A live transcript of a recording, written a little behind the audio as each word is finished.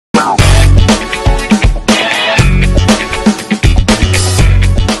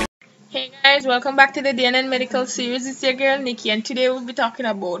welcome back to the D&N Medical Series. It's your girl Nikki, and today we'll be talking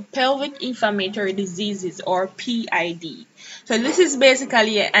about pelvic inflammatory diseases or PID. So this is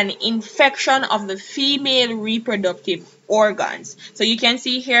basically an infection of the female reproductive organs. So you can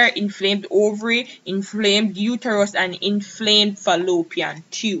see here inflamed ovary, inflamed uterus, and inflamed fallopian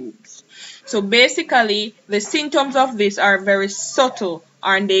tubes. So basically the symptoms of this are very subtle,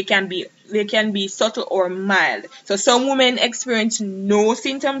 and they can be subtle or mild. So some women experience no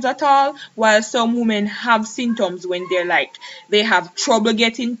symptoms at all, while some women have symptoms when they have trouble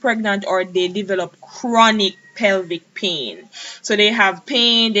getting pregnant or they develop chronic pelvic pain. So they have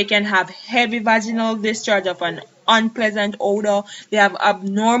pain, they can have heavy vaginal discharge of an unpleasant odor, they have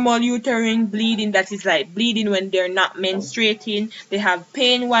abnormal uterine bleeding, that is like bleeding when they're not menstruating, they have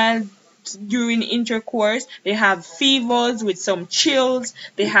pain while during intercourse, they have fevers with some chills,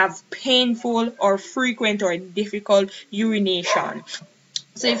 they have painful or frequent or difficult urination.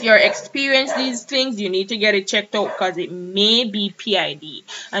 So if you're experiencing these things, you need to get it checked out because it may be PID.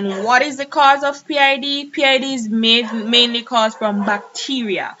 And what is the cause of PID? PID is mainly caused from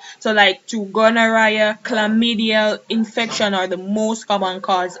bacteria. So like gonorrhea, chlamydial infection are the most common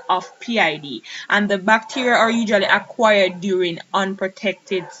cause of PID. And the bacteria are usually acquired during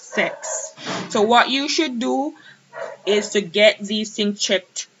unprotected sex. So what you should do is to get these things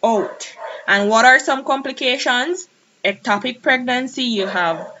checked out. And what are some complications? Ectopic pregnancy, you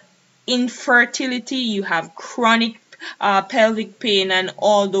have infertility, you have chronic pelvic pain, and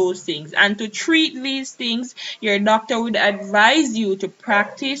all those things. And to treat these things, your doctor would advise you to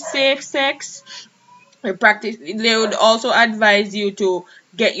practice safe sex. They would also advise you to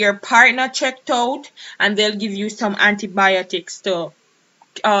get your partner checked out, and they'll give you some antibiotics to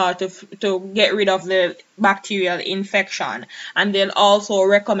get rid of the bacterial infection, and they'll also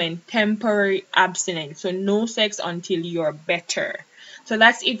recommend temporary abstinence, so no sex until you're better. So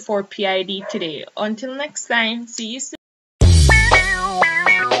that's it for PID today. Until next time, see you soon.